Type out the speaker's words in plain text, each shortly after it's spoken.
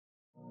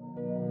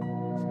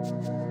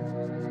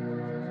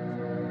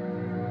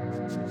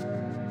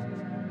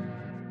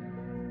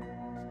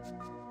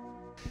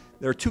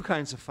There are two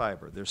kinds of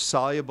fiber. There's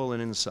soluble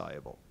and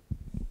insoluble.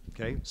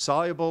 Okay?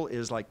 Soluble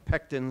is like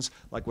pectins,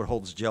 like what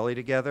holds jelly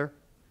together.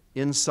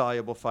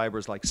 Insoluble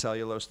fibers like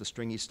cellulose, the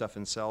stringy stuff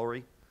in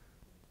celery.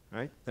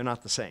 Right? They're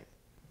not the same.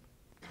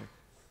 Okay?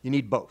 You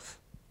need both.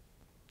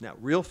 Now,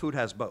 real food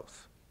has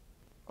both.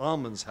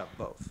 Almonds have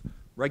both.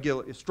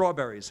 Regular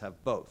strawberries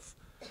have both.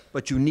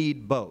 But you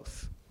need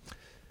both.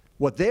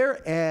 What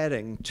they're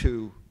adding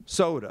to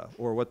soda,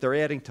 or what they're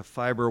adding to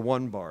Fiber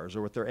One bars,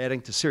 or what they're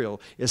adding to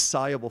cereal is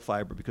soluble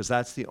fiber, because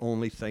that's the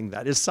only thing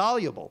that is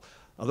soluble.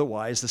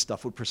 Otherwise, the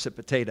stuff would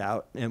precipitate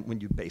out, and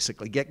when you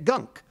basically get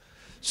gunk.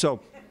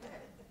 So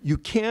you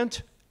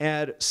can't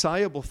add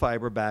soluble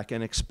fiber back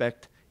and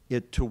expect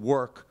it to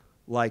work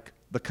like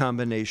the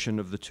combination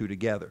of the two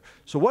together.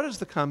 So what does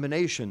the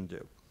combination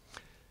do?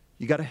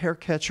 You got a hair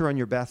catcher on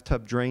your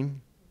bathtub drain?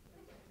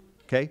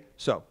 Okay,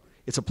 so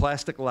it's a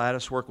plastic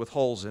lattice work with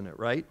holes in it,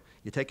 right?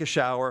 You take a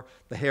shower,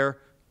 the hair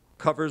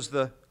covers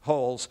the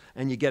holes,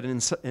 and you get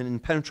an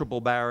impenetrable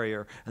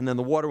barrier, and then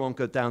the water won't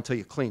go down until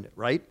you clean it,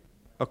 right?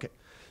 Okay,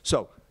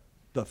 so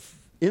the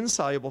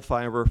insoluble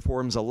fiber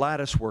forms a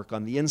lattice work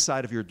on the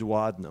inside of your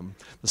duodenum.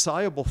 The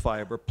soluble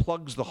fiber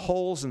plugs the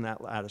holes in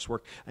that lattice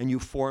work, and you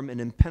form an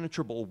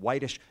impenetrable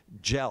whitish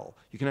gel.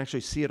 You can actually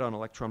see it on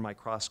electron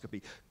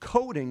microscopy,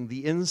 coating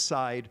the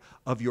inside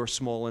of your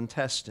small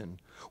intestine,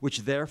 which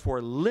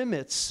therefore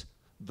limits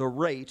the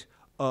rate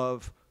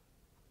of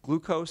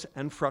glucose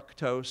and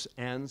fructose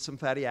and some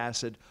fatty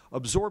acid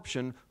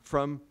absorption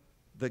from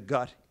the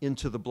gut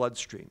into the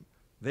bloodstream,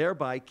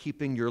 thereby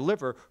keeping your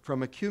liver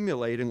from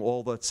accumulating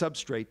all the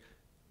substrate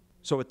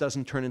so it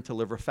doesn't turn into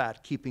liver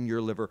fat, keeping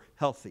your liver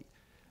healthy.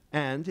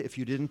 And if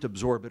you didn't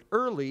absorb it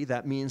early,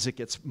 that means it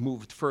gets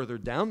moved further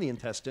down the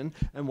intestine.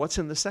 And what's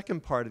in the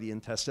second part of the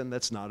intestine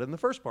that's not in the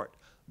first part?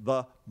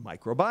 The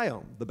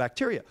microbiome, the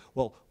bacteria.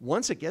 Well,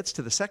 once it gets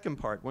to the second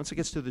part, once it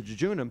gets to the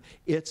jejunum,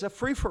 it's a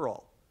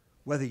free-for-all.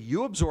 Whether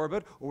you absorb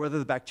it or whether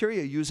the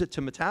bacteria use it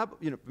to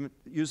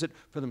use it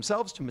for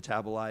themselves to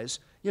metabolize,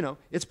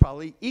 it's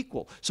probably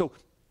equal. So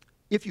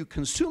if you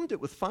consumed it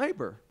with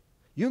fiber,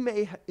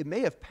 it may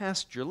have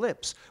passed your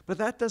lips, but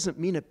that doesn't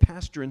mean it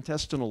passed your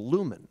intestinal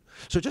lumen.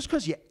 So just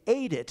because you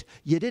ate it,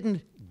 you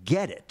didn't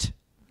get it.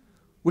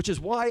 Which is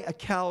why a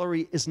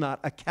calorie is not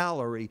a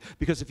calorie,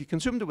 because if you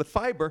consumed it with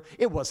fiber,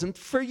 it wasn't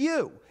for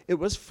you. It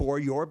was for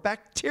your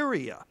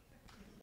bacteria.